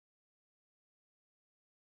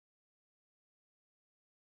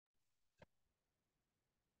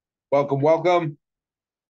Welcome, welcome.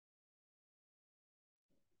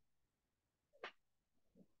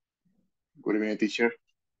 Good evening, teacher.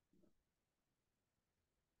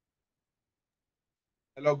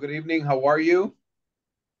 Hello, good evening. How are you?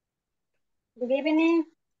 Good evening.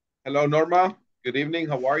 Hello, Norma. Good evening.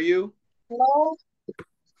 How are you? Hello.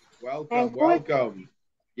 Welcome, welcome.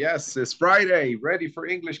 Yes, it's Friday. Ready for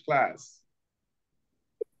English class?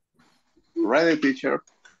 Ready, teacher.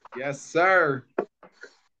 Yes, sir.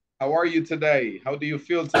 How are you today? How do you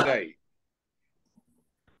feel today?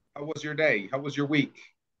 How was your day? How was your week?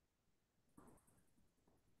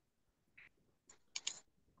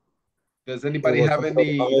 Does anybody have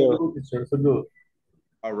any? All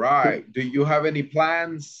right. Do you have any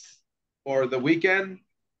plans for the weekend?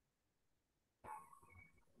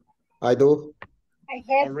 I do. I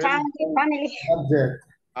have family.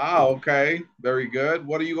 Ah, okay. Very good.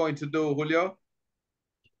 What are you going to do, Julio?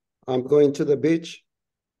 I'm going to the beach.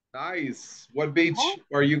 Nice. What beach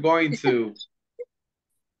are you going to?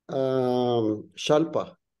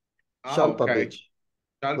 Shalpa. Ah, Shalpa okay. Beach.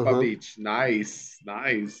 Chalpa Beach. Nice,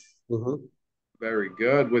 nice. Mm-hmm. Very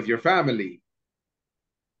good. With your family?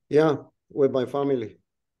 Yeah, with my family.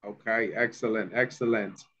 Okay, excellent,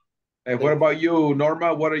 excellent. And what about you,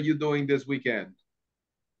 Norma? What are you doing this weekend?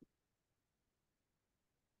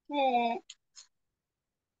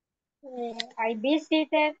 I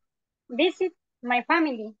visit my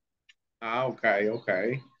family. Ah, okay,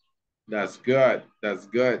 okay. That's good. That's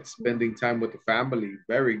good. Spending time with the family.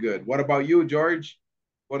 Very good. What about you, George?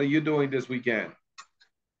 What are you doing this weekend?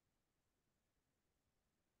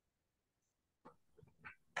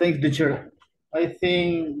 Thanks, teacher. I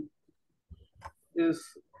think is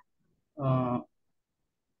my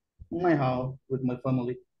house with my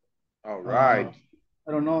family. All right.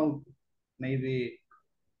 I don't know, maybe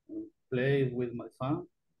play with my son.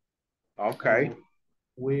 Okay.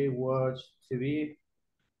 We watch TV.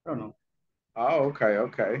 I don't know. Oh, okay,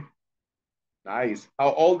 okay. Nice.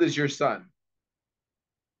 How old is your son?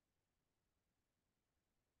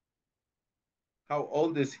 How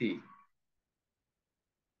old is he?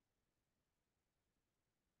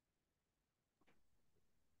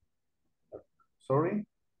 Sorry?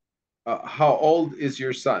 How old is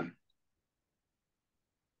your son?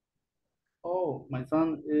 Oh, my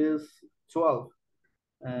son is 12.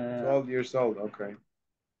 12 years old, okay.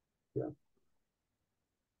 Yeah.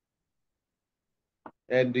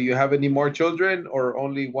 And do you have any more children or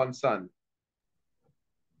only one son?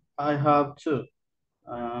 I have two.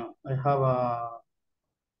 I have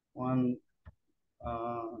one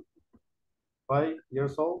 5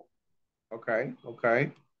 years old. Okay,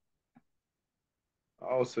 okay.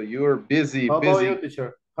 Oh, so you're busy, How busy. about you,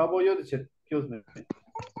 teacher? How about you, teacher? Excuse me.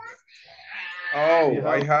 Oh,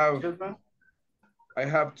 children? I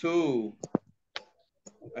have two.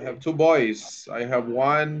 Okay. I have two boys. I have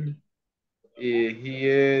one, he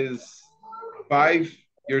is 5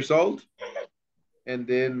 years old. And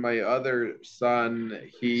then my other son,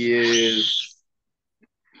 he is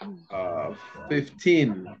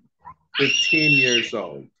 15 years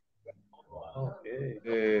old.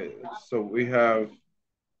 Okay. So we have,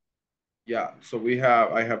 yeah,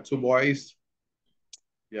 I have two boys.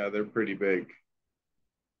 Yeah, they're pretty big.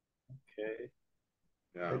 Okay.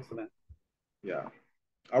 Yeah. Excellent. Yeah.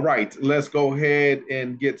 All right, let's go ahead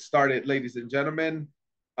and get started, ladies and gentlemen.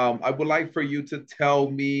 I would like for you to tell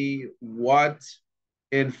me what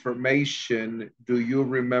information do you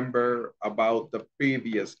remember about the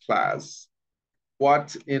previous class?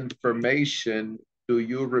 What information do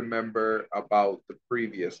you remember about the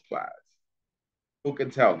previous class? Who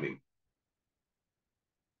can tell me?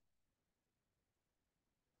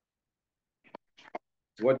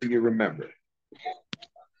 What do you remember?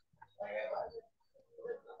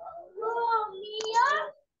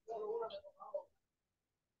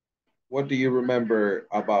 What do you remember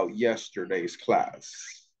about yesterday's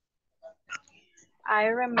class? I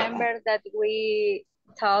remember that we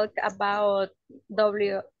talked about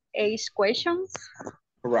WH questions.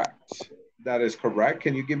 Correct. That is correct.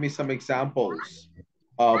 Can you give me some examples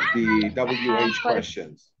of the WH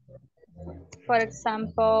questions? For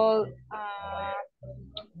example,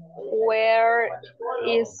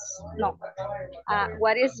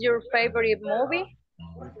 what is your favorite movie?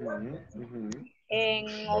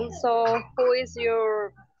 And also, who is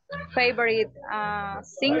your favorite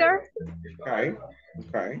singer? Okay,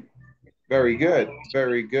 okay. Very good,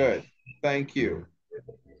 very good. Thank you.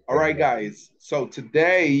 All right, guys. So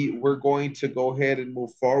today we're going to go ahead and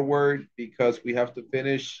move forward because we have to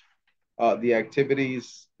finish the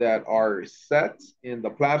activities that are set in the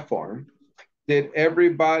platform. Did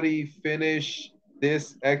everybody finish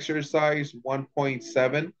this exercise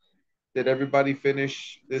 1.7? Did everybody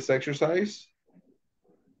finish this exercise?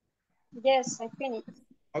 Yes, I finished.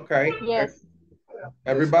 Okay. Yes.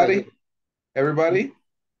 Everybody? Everybody?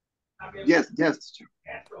 Yes, teacher.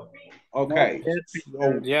 Okay.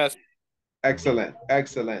 So, Yes. excellent.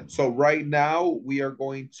 Excellent. So right now we are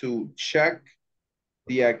going to check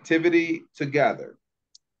the activity together.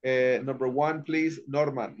 Number one, please.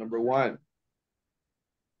 Norman, number one.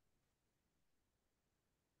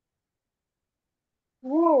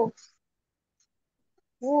 Whose?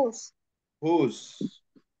 Whose? Whose?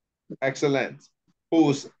 Excellent.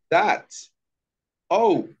 Who's that?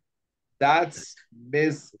 Oh, that's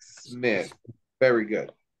Miss Smith. Very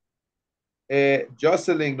good.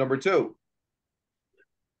 Jocelyn, number two.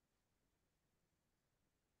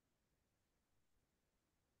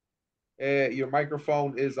 Your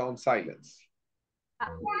microphone is on silence.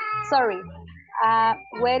 Sorry.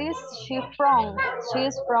 Where is she from?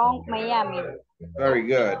 She's from Miami. Very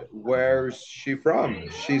good. Where's she from?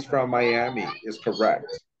 She's from Miami, is correct.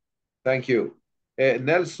 Thank you.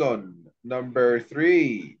 Nelson, number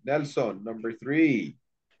three. Nelson, number three.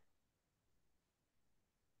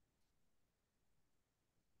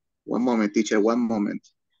 One moment, teacher, one moment.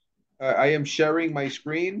 I am sharing my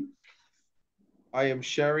screen. I am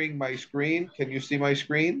sharing my screen. Can you see my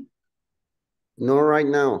screen? No, right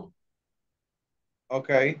now.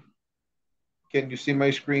 Okay. Can you see my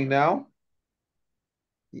screen now?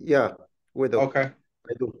 Yeah, we do. Okay.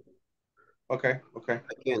 I do. Okay. Okay.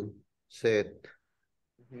 I can say it.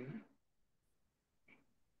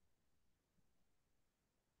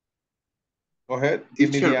 Go ahead.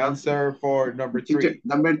 Give me Teacher, the answer for number teacher, three.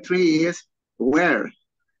 number three is where?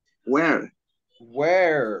 Where?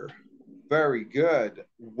 Where? Very good.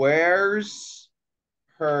 Where's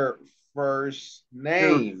her first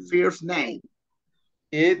name? Her first name.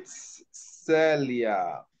 It's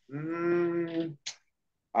Celia.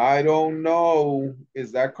 I don't know.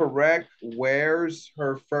 Is that correct? Where's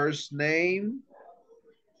her first name?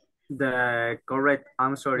 The correct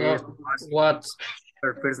answer is What's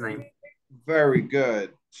her first name. Very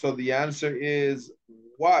good. So the answer is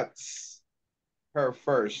what's her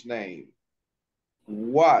first name?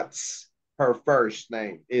 What's her first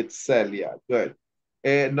name? It's Celia. Good.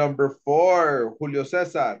 Number four, Julio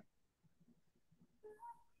Cesar.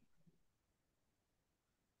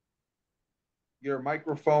 Your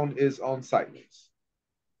microphone is on silence.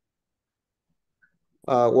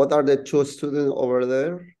 What are the two students over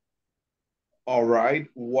there? All right.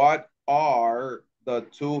 What are the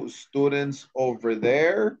two students over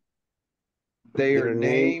there? Their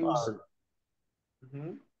names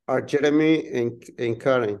are Jeremy and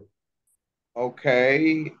Karen.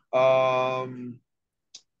 Okay.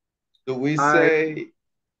 Do we say?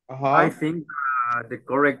 I think the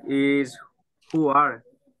correct is who are.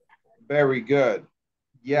 Very good.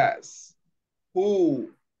 Yes.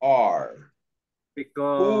 Who are?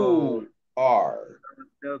 Because who are?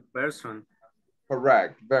 The person.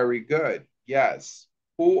 Correct. Very good. Yes.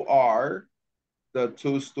 Who are the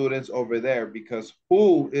two students over there? Because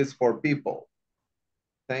who is for people.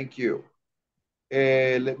 Thank you.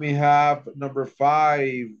 Let me have number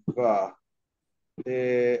five.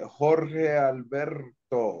 Jorge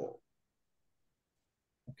Alberto.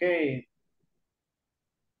 Okay.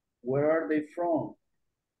 Where are they from?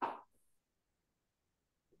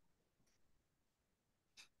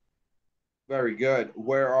 Very good.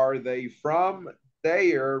 Where are they from?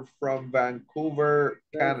 They are from Vancouver,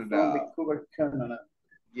 Canada. From Vancouver, Canada.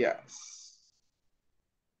 Yes.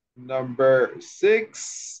 Number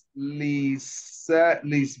six, Lisbeth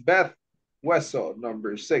Hueso,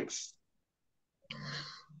 number six.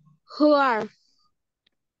 Who are?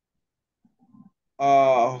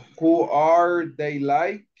 Who are they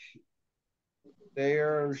like? They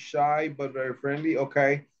are shy but very friendly.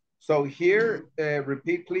 Okay. So here,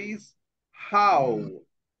 repeat please. How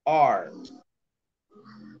are?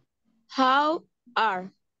 How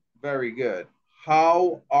are? Very good.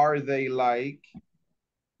 How are they like?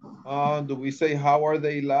 Do we say how are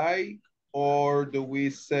they like? Or do we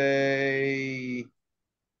say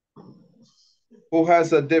who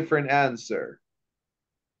has a different answer?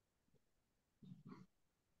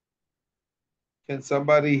 Can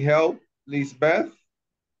somebody help Lisbeth?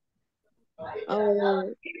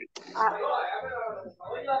 I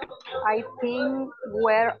think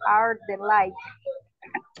where are the like?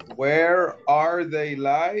 Where are they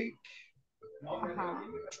like?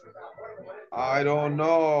 I don't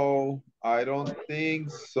know. I don't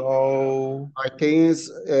think so. I think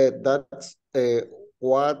it's, that's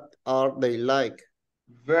what are they like?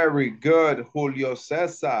 Very good, Julio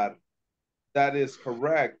Cesar. That is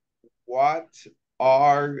correct. What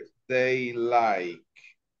are they like?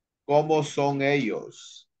 ¿Cómo son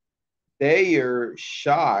ellos? They're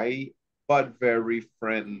shy, but very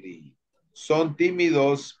friendly. Son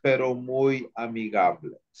tímidos, pero muy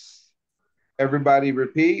amigables. Everybody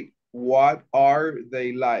repeat. What are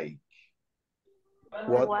they like?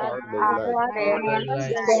 What are they like? What Are are they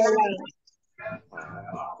like? they like?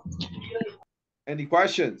 Any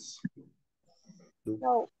questions?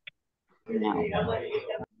 No. No.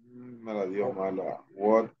 Me la dio mala.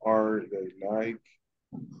 What are they like?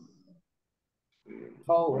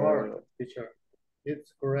 How are, teacher?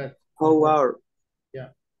 It's correct. How are?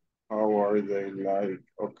 How are they like?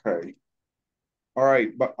 Okay. All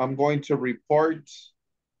right, but I'm going to report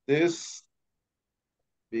this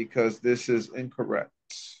because this is incorrect.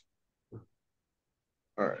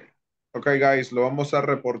 All right. Okay, guys, lo vamos a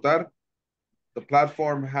reportar. The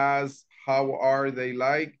platform has how are they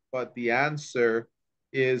like, but the answer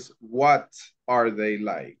is what are they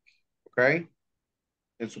like, okay?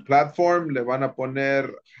 En su platform le van a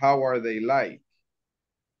poner how are they like,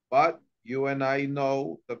 but you and I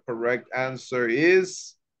know the correct answer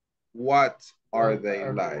is what are they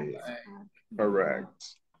like?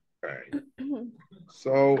 Correct. Okay.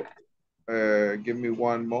 So give me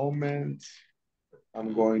one moment.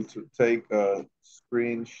 I'm going to take a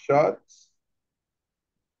screenshot.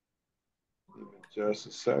 Give me just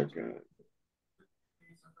a second.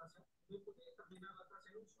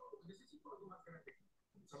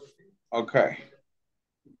 Okay.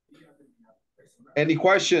 Any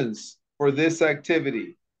questions for this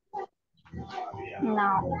activity?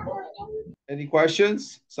 No. Any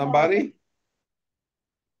questions? Somebody?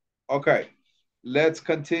 Okay. Let's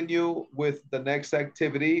continue with the next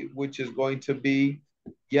activity, which is going to be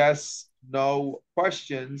yes, no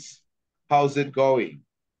questions. How's it going?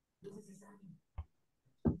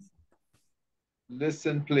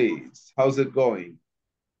 Listen, please. How's it going?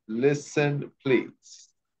 Listen, please.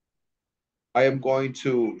 I am going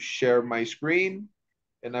to share my screen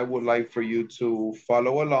and I would like for you to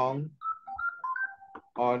follow along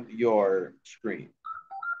on your screen.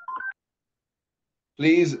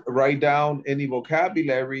 Please write down any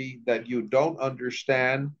vocabulary that you don't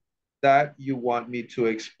understand that you want me to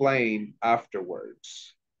explain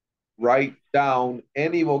afterwards. Write down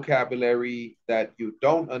any vocabulary that you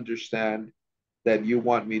don't understand that you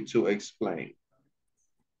want me to explain.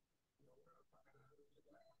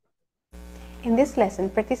 In this lesson,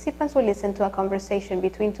 participants will listen to a conversation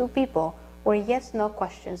between two people where yes/no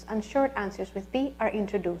questions and short answers with be are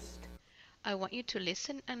introduced. I want you to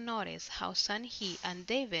listen and notice how He and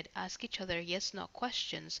David ask each other yes/no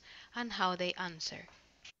questions and how they answer.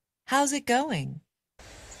 How's it going?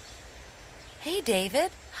 Hey,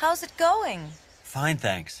 David. How's it going? Fine,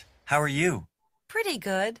 thanks. How are you? Pretty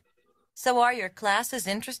good. So are your classes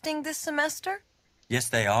interesting this semester? Yes,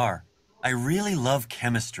 they are. I really love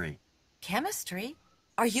chemistry. Chemistry?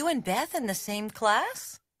 Are you and Beth in the same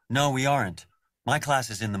class? No, we aren't. My class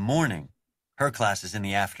is in the morning. Her class is in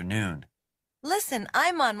the afternoon. Listen,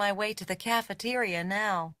 I'm on my way to the cafeteria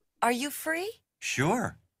now. Are you free?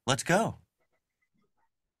 Sure. Let's go.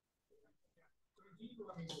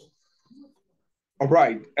 All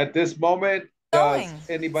right. At this moment, does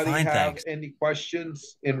anybody Fine, have thanks. any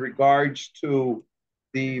questions in regards to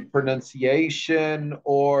the pronunciation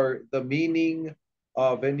or the meaning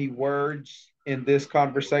of any words in this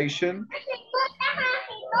conversation?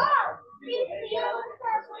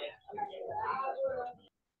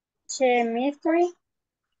 Chemistry.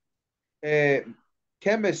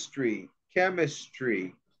 Chemistry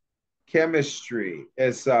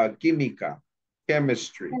is química.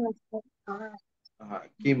 Chemistry.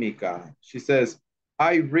 Química. She says,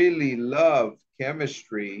 I really love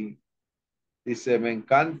chemistry. Dice, me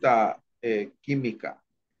encanta química.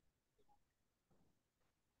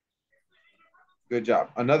 Good job.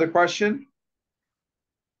 Another question?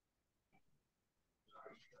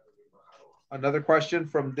 Another question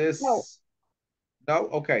from this? No. No?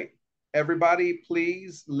 Okay. Everybody,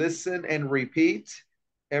 please listen and repeat.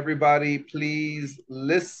 Everybody, please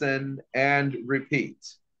listen and repeat.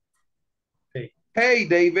 Hey,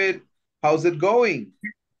 David, how's it going?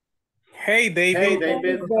 Hey, David. Hey,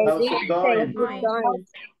 David. How's it going?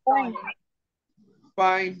 Fine.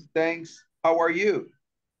 Fine, thanks. How are you?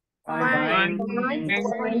 Fine. How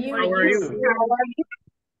are you? How are you?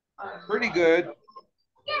 Pretty good.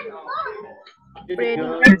 Pretty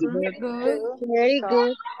good. Very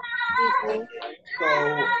good. So,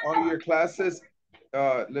 all your classes,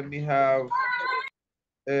 let me have,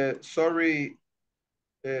 sorry,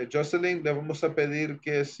 Jocelyn, le vamos a pedir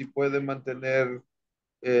que si puede mantener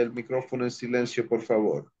el micrófono en silencio, por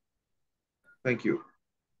favor. Thank you.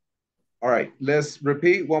 All right, let's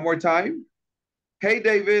repeat one more time. Hey,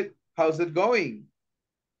 David, how's it going?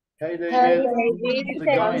 Hey, David.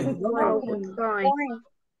 How's it going?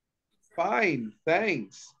 Fine,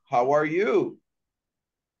 thanks. How are you?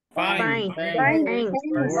 Fine. Thanks.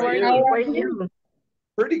 How are you? you?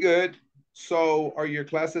 Pretty good. So, are your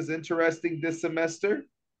classes interesting this semester?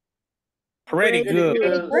 Pretty good.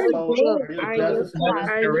 Are your classes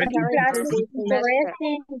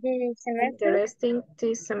interesting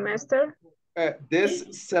this semester? This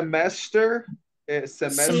semester,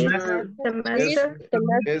 semester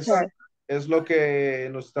es lo que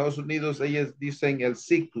en los Estados Unidos ellos dicen el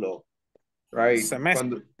ciclo, right?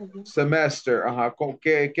 Semester, ajá.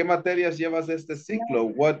 ¿Qué materias llevas este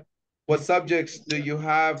ciclo? What subjects do you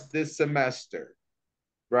have this semester?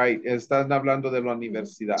 Right, están hablando de la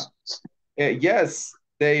universidad. Yes,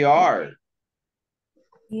 they are.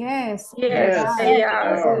 Yes. Yes, they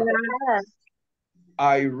are.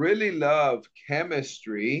 I really love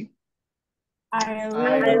chemistry. I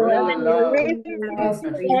really love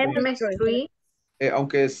chemistry.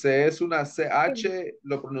 Aunque C es una CH,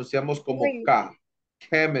 lo pronunciamos como K.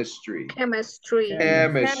 Chemistry. Chemistry.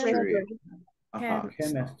 Ajá.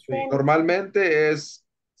 Chemistry. Normalmente es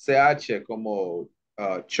CH como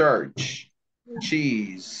church,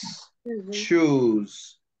 cheese,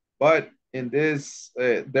 choose. But in this,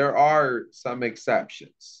 there are some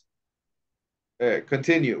exceptions.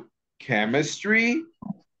 Continue. Chemistry.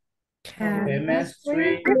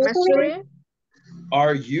 Chemistry.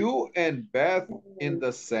 Are you and Beth in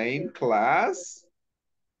the same class?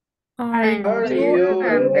 Are you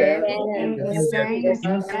and Beth in the same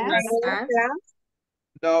class?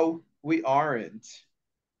 No, we aren't.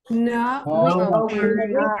 No,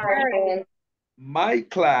 My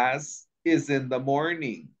class is in the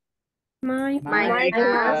morning. My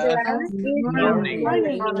class is in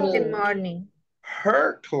the morning.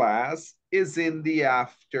 Her class is in the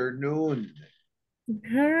afternoon.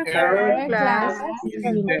 Her class is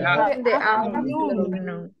in the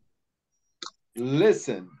afternoon.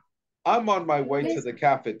 Listen, I'm on my way to the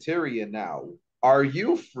cafeteria now. Are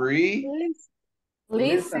you free?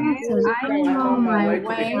 Listen, I'm on my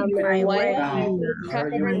way now.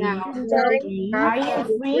 Are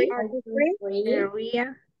you free?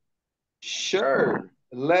 Sure,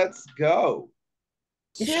 let's go.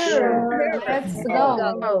 Sure, let's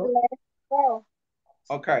go.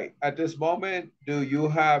 Okay, at this moment, do you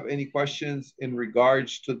have any questions in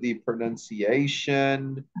regards to the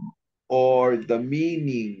pronunciation or the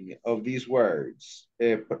meaning of these words?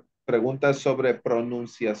 Preguntas sobre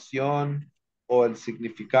pronunciación o el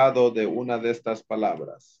significado de una de estas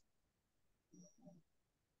palabras.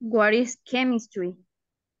 What is chemistry?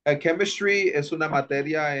 Chemistry es una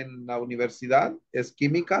materia en la universidad, es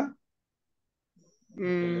química.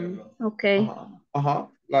 Okay.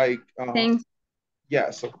 Like, Thanks.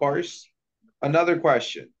 yes, of course. Another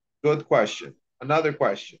question. Good question. Another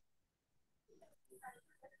question.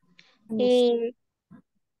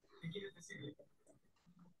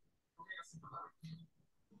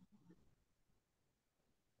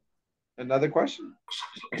 Another question?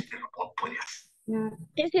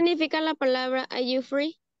 ¿Qué significa la palabra are you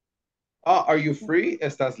free? Are you free?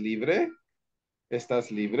 ¿Estás libre? ¿Estás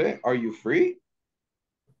libre? Are you free?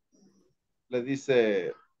 Le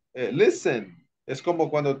dice, listen. Es como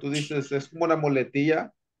cuando tú dices, es como una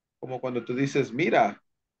muletilla, como cuando tú dices, mira,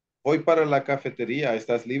 voy para la cafetería,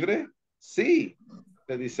 ¿estás libre? Sí.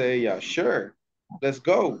 Le dice ella, sure. Let's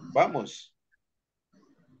go. Vamos.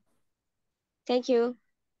 Thank you.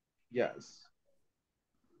 Yes.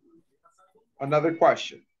 Another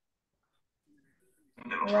question.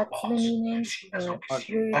 What's the meaning?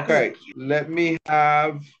 Okay, let me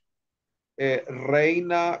have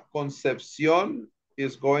Reina Concepción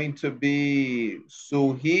is going to be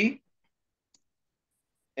Suhi.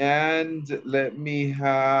 And let me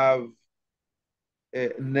have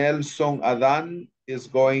Nelson Adan is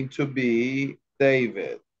going to be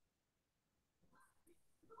David.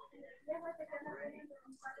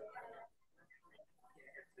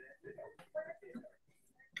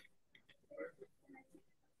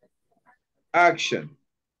 Action.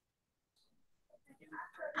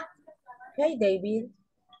 Hey, David.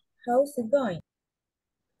 How's it going?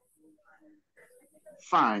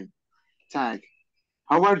 Fine. Thanks.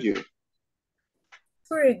 How are you?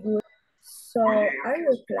 Pretty good. So, are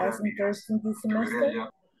your class interesting this semester?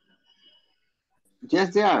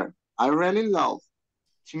 Yes, they are. I really love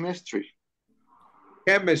chemistry.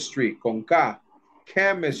 Chemistry, con K.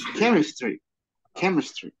 Chemistry. Chemistry.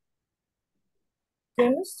 Chemistry.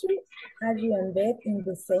 Chemistry? Are you and Beth in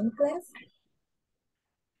the same class?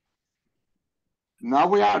 No,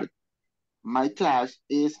 we are. My class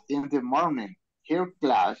is in the morning. her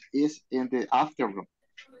class is in the afternoon.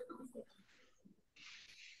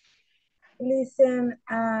 Listen,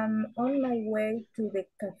 I'm on my way to the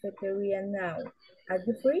cafeteria now. Are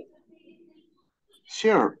you free?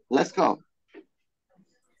 Sure, let's go.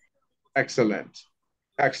 Excellent.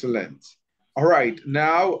 Excellent. All right.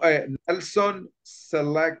 Now, Nelson,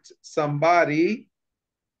 select somebody.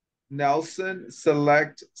 Nelson,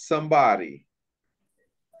 select somebody.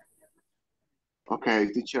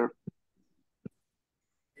 Okay, teacher.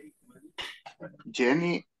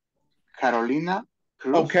 Jenny Carolina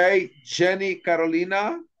Cruz. Okay, Jenny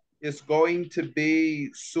Carolina is going to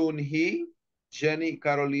be soon he. Jenny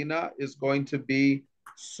Carolina is going to be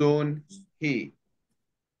soon he.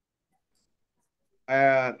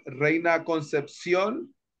 Reina Concepcion,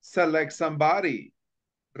 select somebody.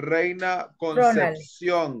 Reina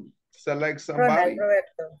Concepcion, select somebody.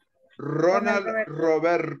 Ronald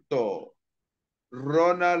Roberto.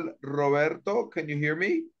 Ronald Roberto, can you hear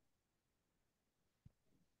me?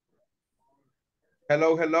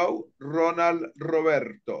 Hello, hello, Ronald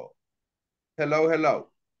Roberto. Hello, hello.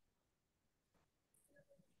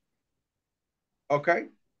 Okay.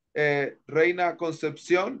 Reina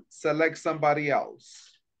Concepcion, select somebody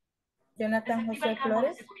else. Jonathan Jose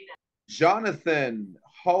Flores. Jonathan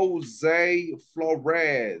Jose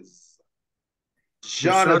Flores.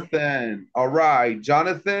 Jonathan. All right.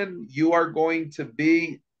 Jonathan, you are going to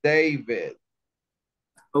be David.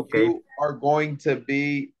 Okay. You are going to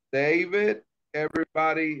be David.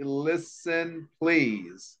 Everybody listen,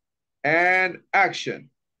 please. And action.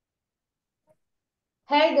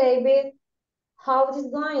 Hey, David. How is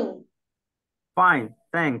it going? Fine,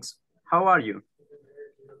 thanks. How are you?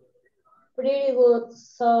 Pretty good.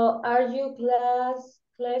 So, are you classes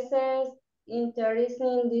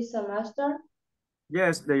interesting this semester?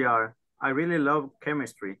 Yes, they are. I really love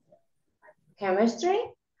chemistry. Chemistry?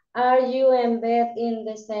 Are you embedded in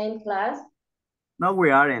the same class? No, we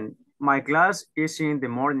aren't. My class is in the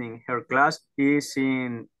morning. Her class is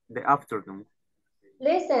in the afternoon.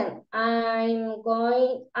 Listen, I'm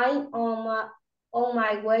on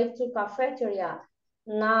my way to cafeteria.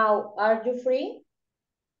 Now, are you free?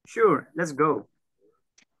 Sure, let's go.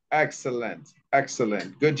 Excellent.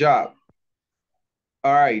 Excellent. Good job.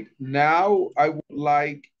 All right. Now I would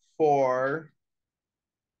like for,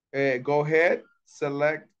 go ahead,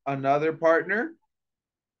 select another partner.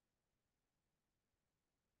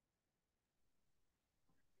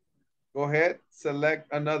 Go ahead,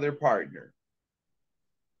 select another partner.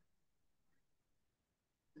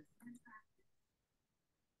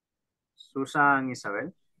 Susan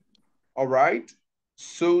Isabel. All right.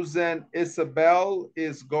 Susan Isabel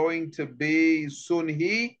is going to be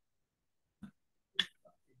Sunhee.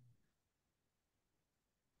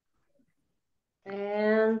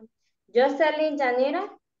 And Jocelyn Janira.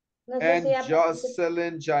 No sé And si ya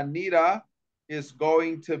Jocelyn Janita is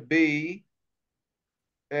going to be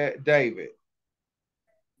David.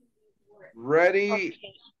 Ready,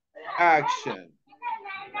 okay. Action.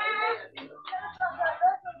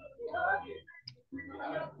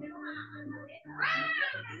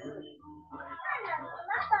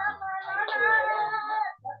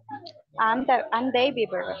 I'm David.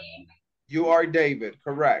 You are David,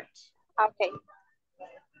 correct. Okay.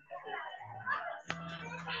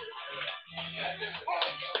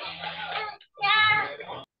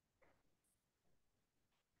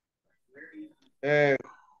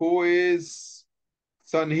 Who is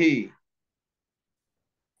Sunhee?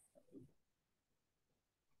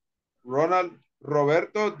 Ronald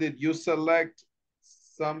Roberto, did you select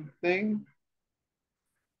something?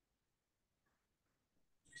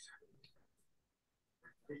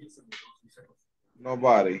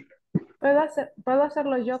 Nobody. Puedo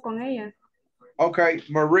hacerlo yo con ella. Okay,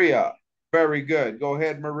 Maria. Very good. Go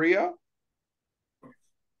ahead, Maria.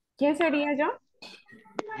 ¿Quién sería yo?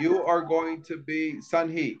 You are going to be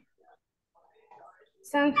Sunhee.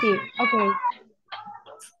 Sunhee, okay.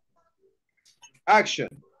 Action.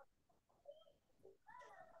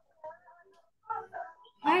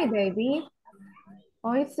 Hi, baby.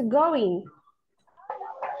 How is it going?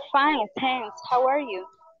 Fine, thanks. How are you?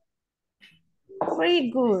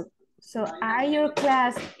 Pretty good. So are your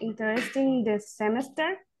class interesting this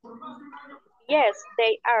semester? Yes,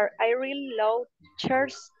 they are. I really love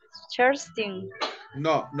churching.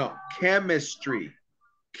 No, chemistry.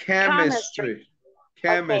 Chemistry.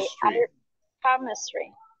 Chemistry. Okay,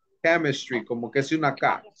 chemistry. Chemistry, como que es una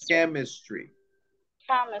K. Chemistry.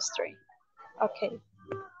 Chemistry. Okay.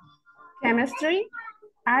 Chemistry?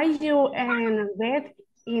 Are you and Beth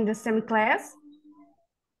in the same class?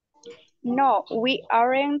 No, we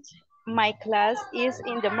aren't. My class is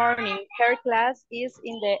in the morning. Her class is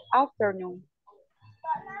in the afternoon.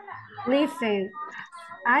 Listen,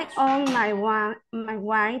 I on my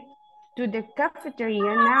way to the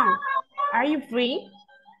cafeteria now. Are you free?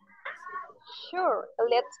 Sure,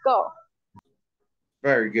 let's go.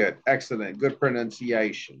 Very good. Excellent. Good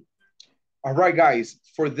pronunciation. All right, guys.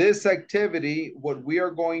 For this activity, what we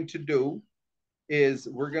are going to do is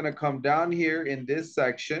we're going to come down here in this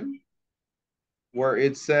section where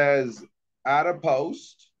it says add a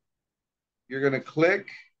post. You're going to click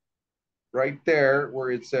right there where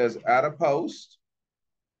it says add a post.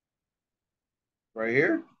 Right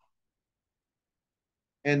here.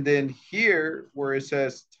 And then here where it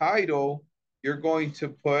says title, you're going to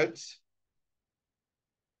put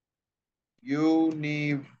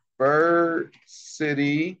University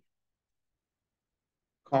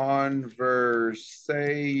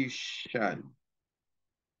Conversation.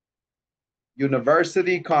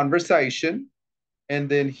 University Conversation. And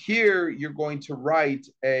then here you're going to write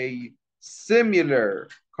a similar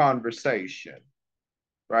conversation,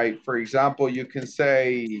 right? For example, you can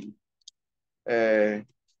say, hello,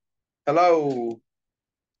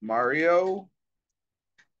 Mario.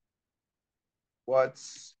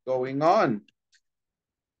 What's going on?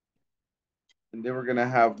 And then we're going to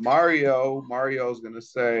have Mario. Mario's going to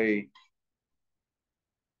say,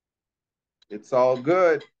 it's all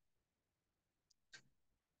good.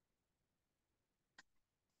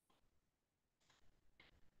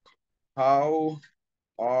 How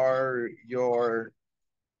are your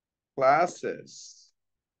classes?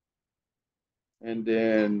 And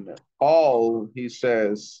then Paul, he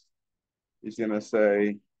says, he's going to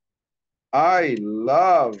say, I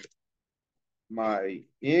love my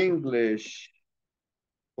English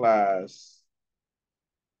class.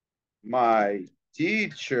 My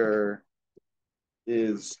teacher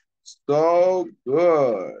is so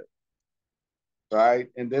good, right?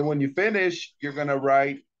 And then when you finish, you're going to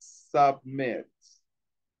write submit.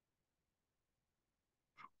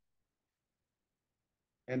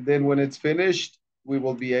 And then when it's finished, we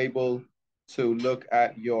will be able to look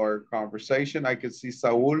at your conversation. I can see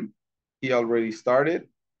Saul, he already started.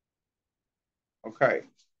 Okay,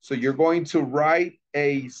 so you're going to write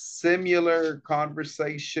a similar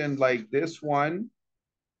conversation like this one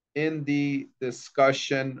in the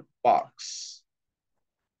discussion box.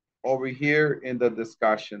 Over here in the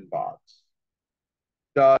discussion box.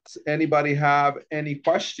 Does anybody have any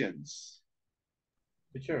questions?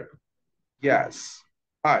 Sure. Yes.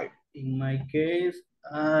 Hi. In my case,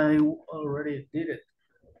 I already did it.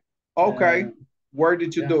 Okay. Where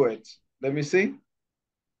did you do it? Let me see.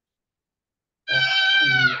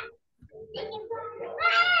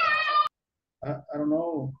 I don't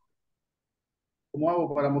know. ¿Cómo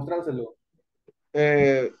hago para mostrárselo?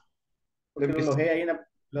 Porque lo alojé ahí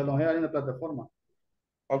en la plataforma.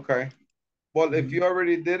 Okay. Well, if you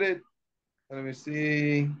already did it, let me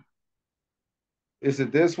see. Is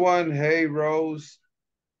it this one? Hey, Rose.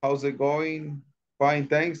 How's it going? Fine,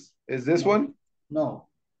 thanks. Is this one? No.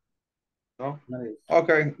 No?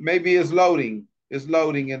 Okay, maybe it's loading. It's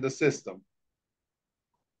loading in the system.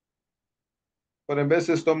 Pero en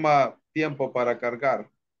veces toma tiempo para cargar.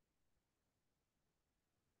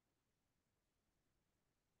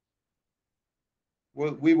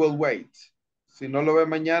 We will wait. Si no lo ve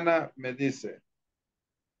mañana, me dice.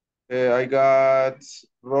 I got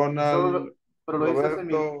Ronald,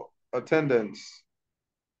 Roberto, attendance.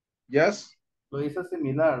 Yes? Lo dice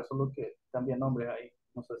similar, solo que cambia nombre ahí.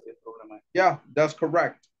 No sé si es problema. Yeah, that's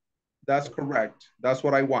correct. That's correct. That's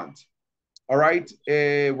what I want. All right,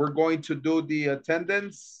 we're going to do the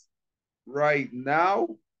attendance right now.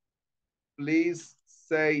 Please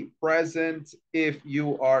say present if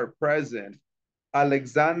you are present.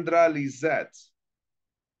 Alexandra Lizette.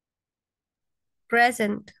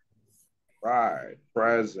 Present. Right,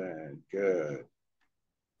 present, good.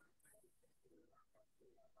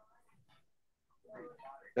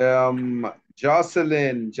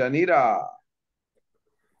 Jocelyn, Janita.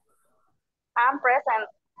 I'm present.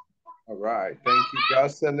 All right, thank you,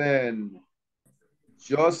 Jocelyn.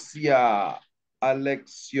 Josia,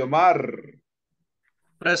 Alexiomar.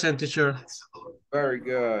 Present, teacher. Very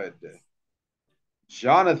good.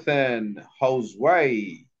 Jonathan,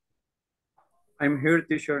 Josue. I'm here,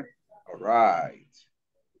 teacher. All right.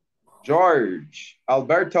 George,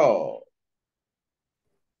 Alberto.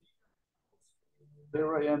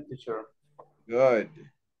 There I am, teacher. Good.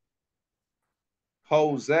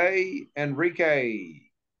 Jose Enrique.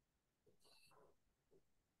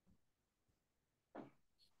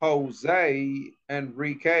 Jose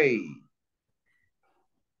Enrique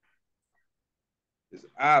is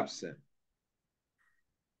absent.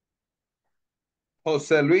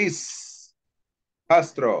 Jose Luis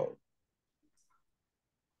Castro.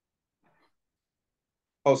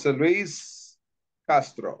 Jose Luis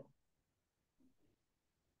Castro.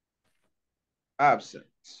 Absent.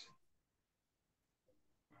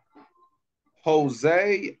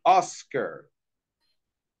 Jose Oscar.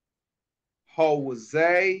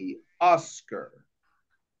 Jose Oscar.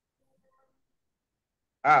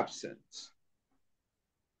 Absent.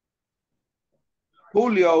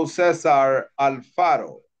 Julio Cesar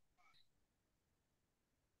Alfaro.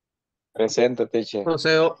 Presente, teacher.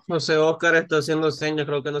 José Oscar está haciendo señas,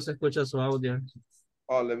 creo que no se escucha su audio.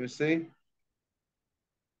 Oh, let me see.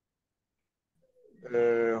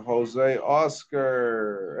 Jose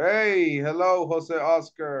Oscar. Hey, hello, Jose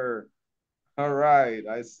Oscar. All right,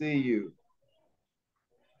 I see you.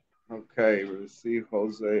 Okay, let's see.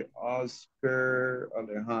 Jose Oscar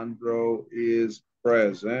Alejandro is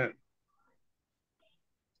present.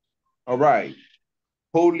 All right.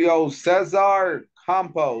 Julio Cesar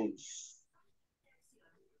Campos.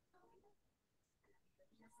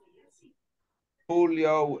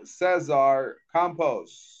 Julio Cesar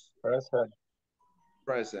Campos. Present.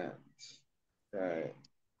 Present. Okay.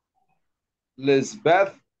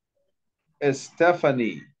 Lisbeth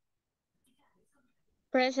Stephanie.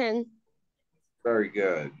 Present. Very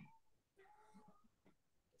good.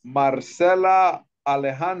 Marcela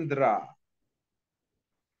Alejandra.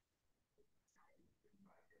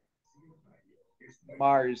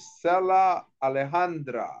 Marcela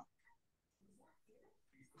Alejandra.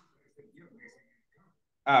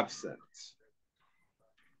 Absent.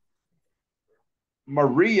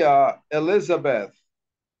 Maria Elizabeth.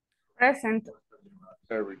 Present.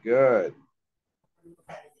 Very good.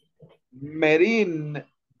 Merin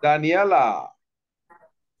Daniela.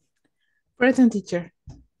 Present, teacher.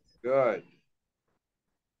 Good.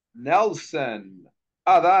 Nelson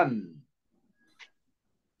Adan.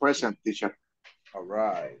 Present, teacher. All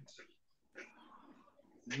right.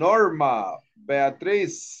 Norma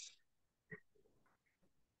Beatriz.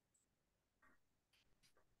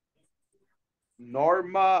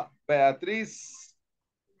 Norma Beatriz.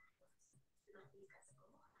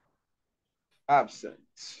 Absent.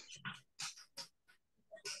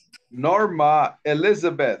 Norma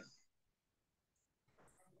Elizabeth.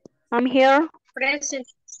 I'm here. Present.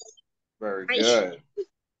 Very good.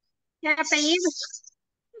 ¿Qué apellido?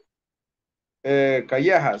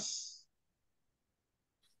 Callejas.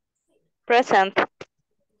 Present.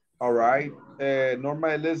 All right. Norma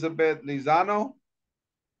Elizabeth Lizano.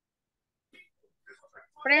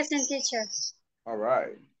 Present, teacher. All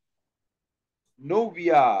right.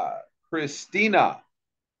 Nubia Christina.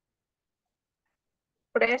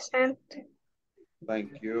 Present.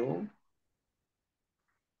 Thank you.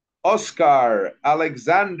 Oscar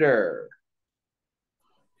Alexander.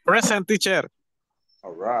 Present, teacher.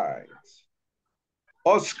 All right.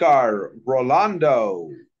 Oscar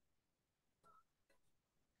Rolando.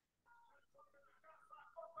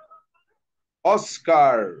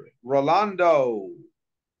 Oscar Rolando.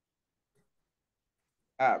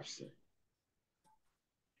 Absent.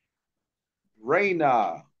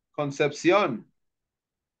 Reina Concepcion.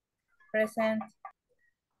 Present.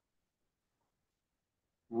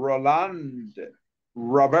 Roland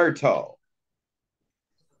Roberto.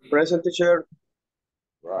 Present, teacher.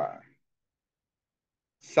 Right.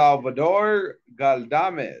 Salvador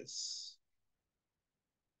Galdames.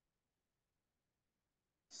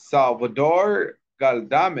 Salvador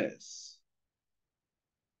Galdames.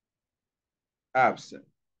 Absent.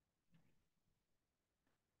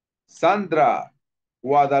 Sandra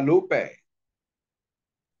Guadalupe.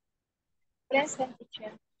 Present,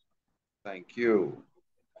 teacher. Thank you.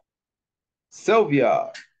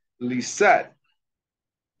 Sylvia Lisette.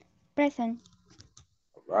 Present.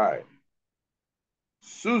 All right.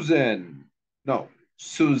 Susanna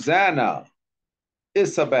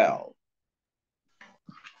Isabel.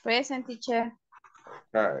 Present, teacher.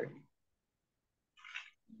 Okay.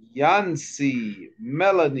 Yancy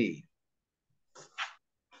Melanie.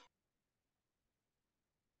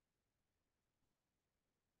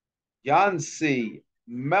 Yancy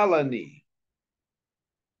Melanie.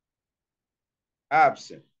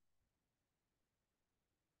 Absent.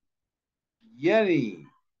 Yenny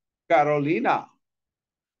Carolina.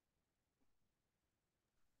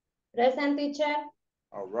 Present, teacher.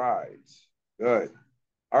 All right. Good.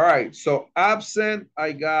 All right. So absent,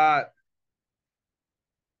 I got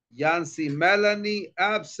Yancy Melanie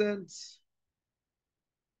absent.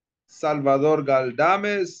 Salvador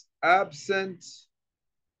Galdames absent.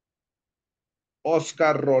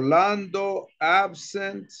 Oscar Rolando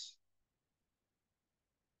absent.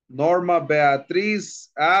 Norma Beatriz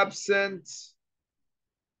absent.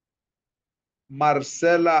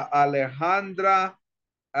 Marcela Alejandra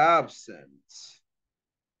absent.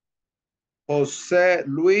 Jose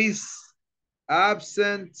Luis,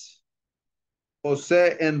 absent.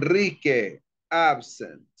 Jose Enrique,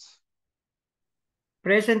 absent.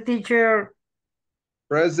 Present, teacher.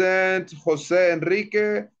 Present, Jose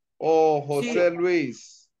Enrique or Jose Sí.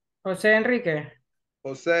 Luis? José Enrique.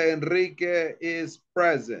 Jose Enrique is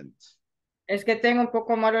present. Es que tengo un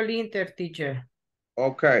poco malo el inter, teacher.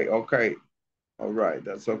 Okay, okay. All right,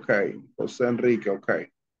 that's okay. Jose Enrique, okay.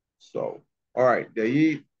 So, all right, de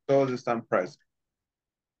ahí todos están present.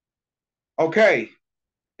 Okay,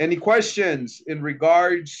 any questions in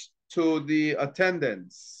regards to the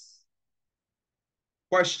attendance?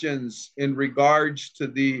 Questions in regards to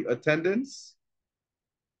the attendance?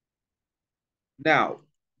 Now,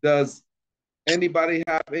 does anybody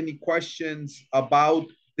have any questions about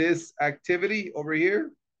this activity over here?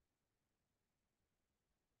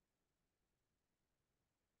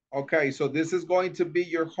 Okay, so this is going to be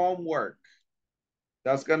your homework.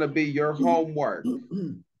 That's going to be your homework.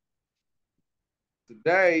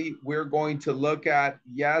 Today, we're going to look at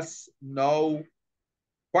yes, no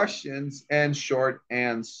questions and short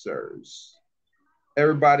answers.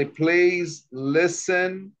 Everybody, please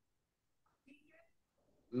listen.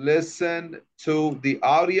 Listen to the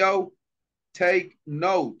audio. Take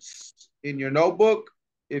notes in your notebook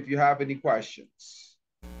if you have any questions.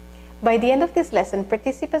 By the end of this lesson,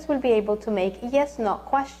 participants will be able to make yes-no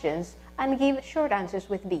questions and give short answers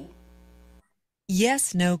with B.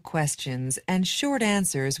 Yes, no questions and short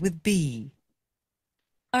answers with B.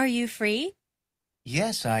 Are you free?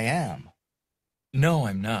 Yes, I am. No,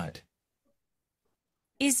 I'm not.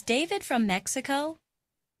 Is David from Mexico?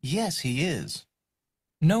 Yes, he is.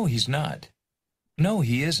 No, he's not. No,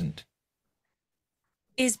 he isn't.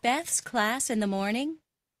 Is Beth's class in the morning?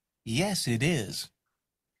 Yes, it is.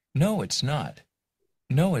 No, it's not.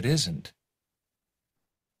 No, it isn't.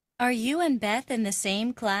 Are you and Beth in the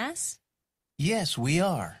same class? Yes, we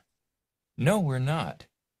are. No, we're not.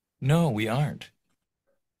 No, we aren't.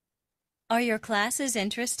 Are your classes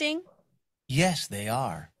interesting? Yes, they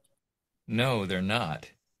are. No, they're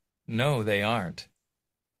not. No, they aren't.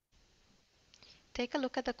 Take a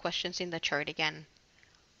look at the questions in the chart again.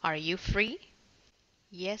 Are you free?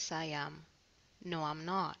 Yes, I am. No, I'm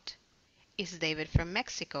not. Is David from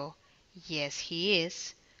Mexico? Yes, he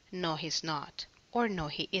is. No, he's not. Or no,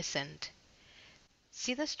 he isn't.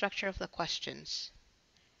 See the structure of the questions.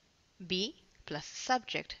 Be plus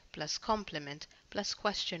subject plus complement plus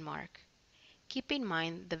question mark. Keep in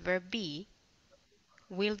mind the verb be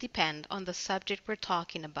will depend on the subject we're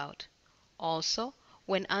talking about. Also,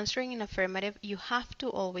 when answering in affirmative, you have to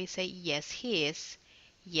always say yes, he is,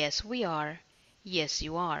 yes, we are, yes,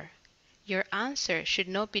 you are. Your answer should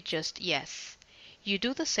not be just yes. You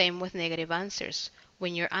do the same with negative answers.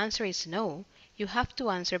 When your answer is no, you have to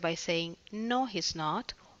answer by saying no, he's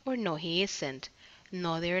not, or no, he isn't.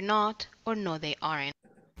 No, they're not, or no, they aren't.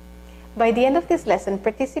 By the end of this lesson,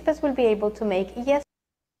 participants will be able to make yes.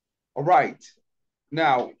 All right.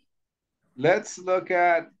 Now, let's look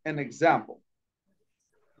at an example.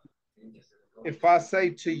 If I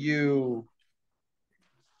say to you,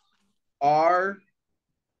 are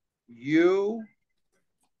you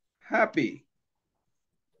happy?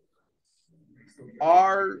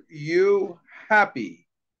 Are you happy?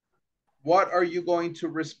 What are you going to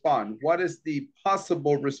respond? What is the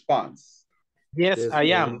possible response? Yes, I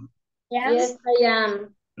am. Yes, I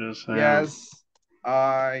am. Yes,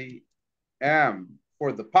 I am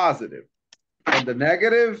for the positive. And the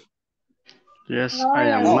negative? Yes, No, I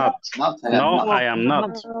am not. No, I am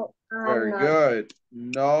not. No, I'm Very not. good.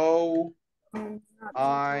 No,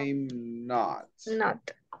 I'm not.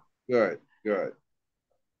 Not. Good, good.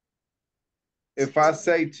 If I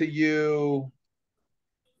say to you,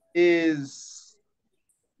 is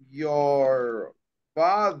your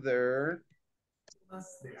father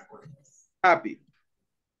happy?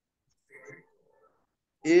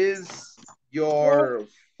 Is your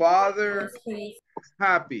father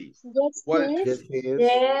happy? Yes, What? he is. Yes, he is.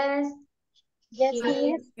 Yes, yes,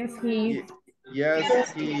 he is. Yes, he is.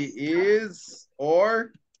 Yes, he is.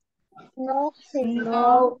 Or No, he's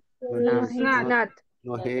No. not. He's not.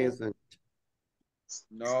 No, he isn't.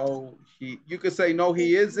 no, you could say no,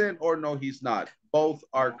 he isn't, or no, he's not. Both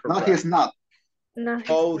are correct. No, he's not. No, he's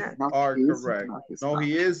Both not. are he isn't. correct. No, he's No, not.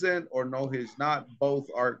 he isn't, or no, he's not. Both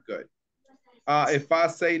are good. If I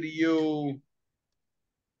say to you,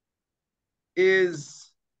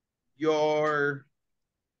 is your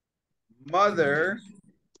mother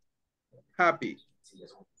happy?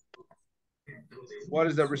 What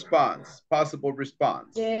is the response? Possible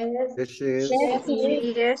response? Yes. Yes, she is. Yes, he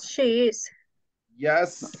is. Yes, she is.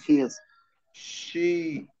 Yes, He is.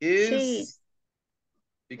 she She is. is.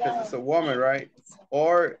 because it's a woman, right?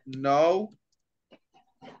 Or no,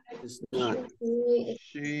 It's not.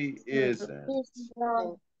 she isn't.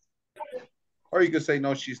 Or you could say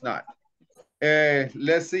no, she's not.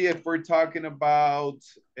 Let's see if we're talking about,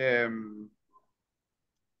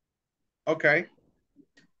 okay.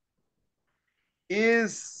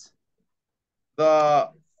 Is the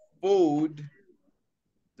food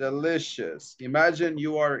delicious? Imagine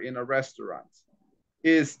you are in a restaurant.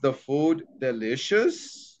 Is the food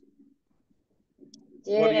delicious?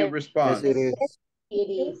 Yes. What do you respond? Yes, it is. It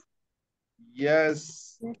is.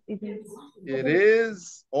 Yes, Yes, it is. it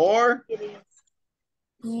is. Or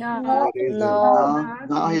No. No, It isn't.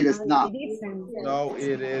 No, it is not. It isn't. no,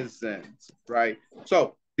 it isn't, right?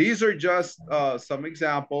 So these are just some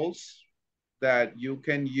examples that you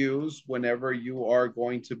can use whenever you are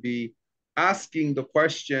going to be asking the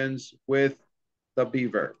questions with the be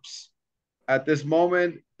verbs. At this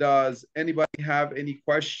moment, does anybody have any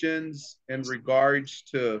questions in regards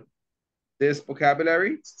to this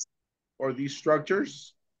vocabulary or these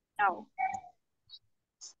structures? No.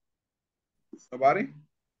 Nobody?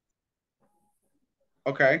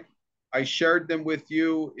 Okay. I shared them with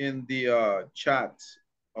you in the chat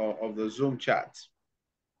of the Zoom chat.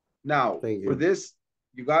 Now, for this,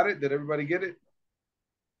 you got it? Did everybody get it?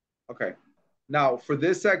 Okay. Now, for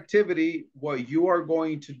this activity, what you are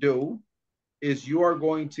going to do is you are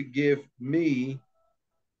going to give me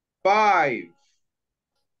five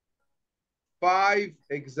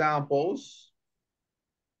examples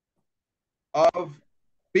of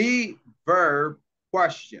be verb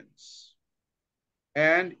questions.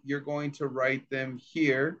 And you're going to write them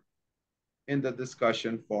here in the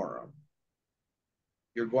discussion forum.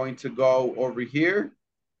 You're going to go over here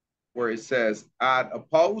where it says add a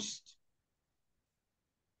post.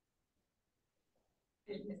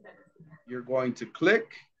 You're going to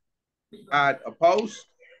click add a post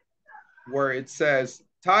where it says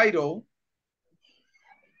title.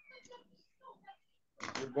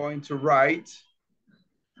 You're going to write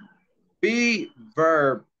be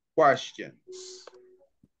verb questions.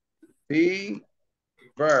 Be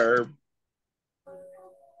verb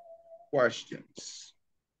questions.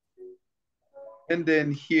 And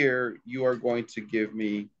then here you are going to give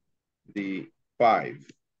me the 5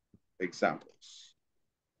 examples.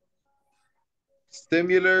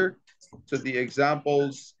 Similar to the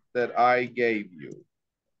examples that I gave you.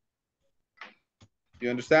 You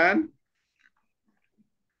understand?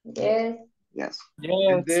 Yes. Yes.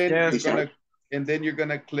 And then you're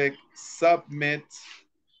gonna click submit.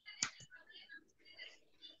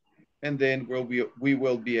 And then we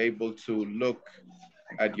will be able to look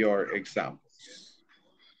at your examples.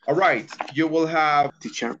 All right, you will have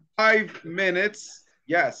teacher 5 minutes.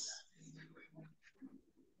 Yes.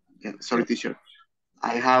 Yeah, sorry, teacher.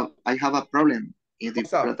 I have a problem in the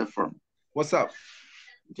platform. What's up?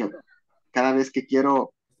 Yeah. Cada vez que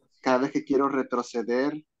quiero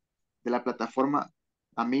retroceder de la plataforma,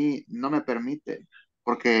 a mí no me permite,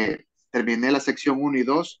 porque terminé la sección 1 y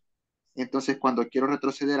 2. Entonces, cuando quiero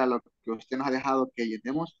retroceder a lo que usted nos ha dejado que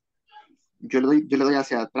llenemos, yo le doy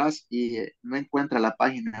hacia atrás y no encuentra la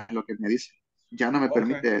página, lo que me dice. Ya no me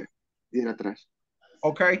permite ir atrás.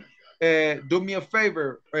 Okay. Do me a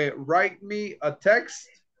favor. Write me a text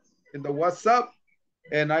in the WhatsApp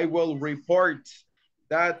and I will report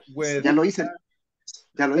that with... Ya lo hice,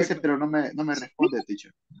 pero no me responde,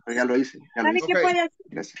 teacher. Pero ya lo hice. ¿Sabe qué puede hacer?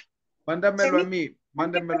 Gracias. Mándamelo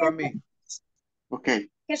a mí. Ok.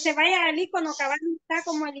 Que se vaya al icono que abajo está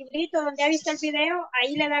como el librito donde ha visto el video,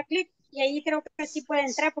 ahí le da clic y ahí creo que sí puede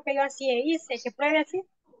entrar porque yo así hice, que pruebe así.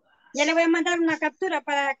 Ya le voy a mandar una captura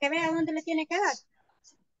para que vea dónde le tiene que dar.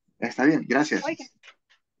 Está bien, gracias. Oiga.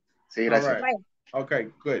 Sí, gracias. All right.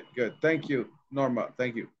 Okay, good. Thank you, Norma.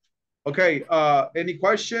 Thank you. Okay, any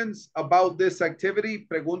questions about this activity?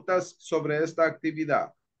 Preguntas sobre esta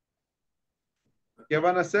actividad. ¿Qué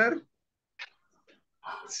van a hacer?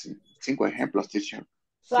 5 ejemplos, teacher.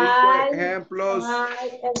 5 ejemplos.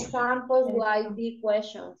 5 examples like be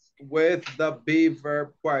questions. With the be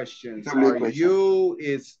verb questions. Are you,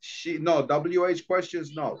 is she, no, WH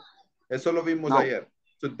questions, no. Eso lo vimos ayer.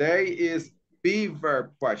 Today is be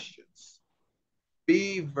verb questions.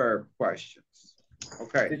 Be verb questions.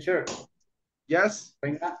 Okay. Teacher. Yes?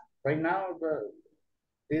 Right now,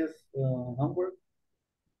 this homework?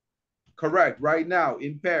 Correct. Right now,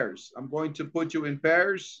 in pairs. I'm going to put you in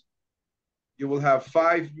pairs. You will have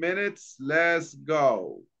 5 minutes. Let's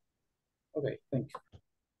go. Okay, thank you.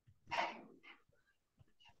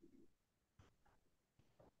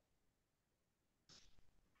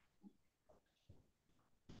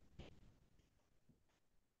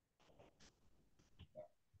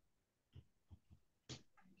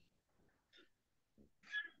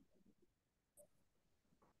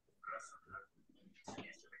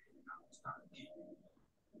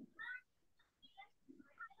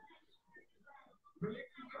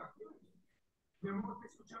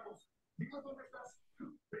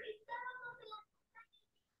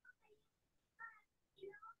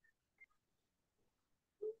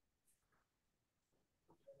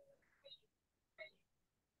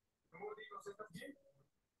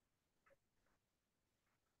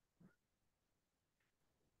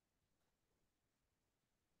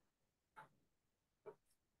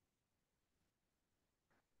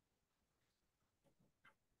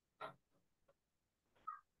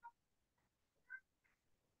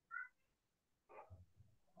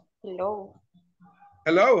 Hello.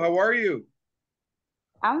 Hello, how are you?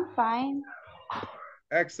 I'm fine.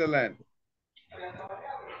 Excellent.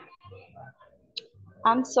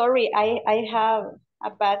 I'm sorry, I have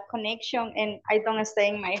a bad connection and I don't stay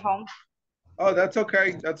in my home. Oh, that's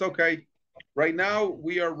okay. That's okay. Right now,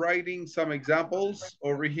 we are writing some examples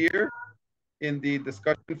over here in the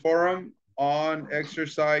discussion forum on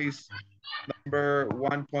exercise number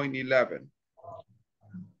 1.11.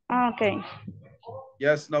 Okay.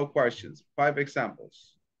 Yes, no questions. 5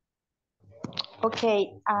 examples.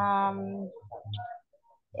 Okay.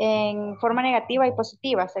 En forma negativa y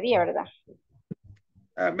positiva sería, ¿verdad?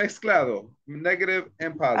 Mezclado, negative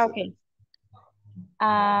and positive. Okay.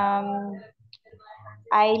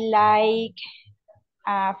 I like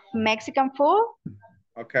Mexican food.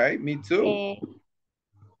 Okay, me too.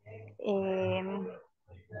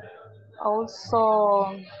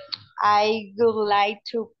 Also, I would like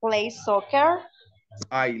to play soccer.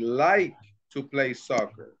 I like to play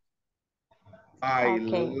soccer. I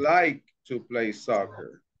like to play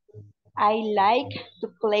soccer. I like to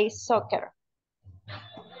play soccer.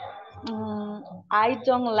 I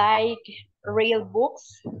don't like real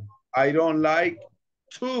books. I don't like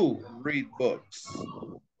to read books.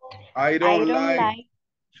 I don't like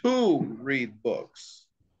to read books.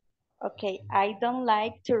 Okay, I don't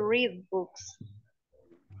like to read books.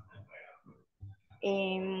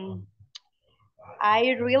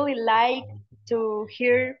 I really like to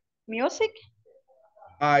hear music.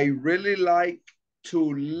 I really like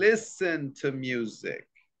to listen to music.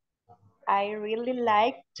 I really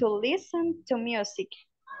like to listen to music.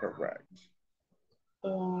 Correct.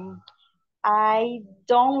 I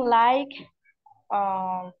don't like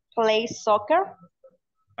play soccer.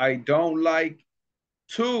 I don't like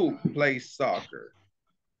to play soccer.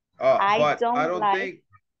 But I don't think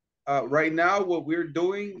right now what we're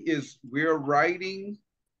doing is we're writing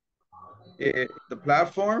the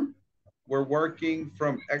platform. We're working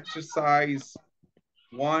from exercise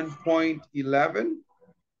 1.11.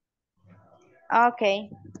 Okay.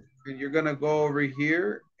 And you're going to go over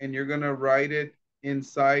here and you're going to write it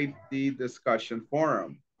inside the discussion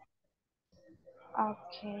forum.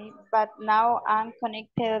 Okay, but now I'm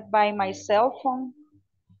connected by my cell phone.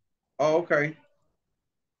 Oh, okay.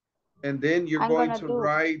 And then you're going to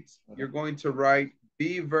write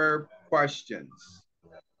be verb questions.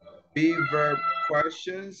 Be verb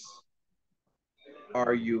questions.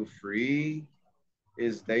 Are you free?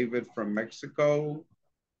 Is David from Mexico?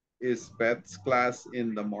 Is Beth's class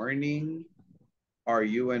in the morning? Are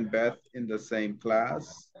you and Beth in the same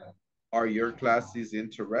class? Are your classes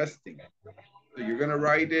interesting? So you're gonna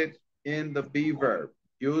write it in the be verb,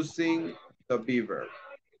 using the be verb.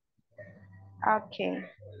 Okay.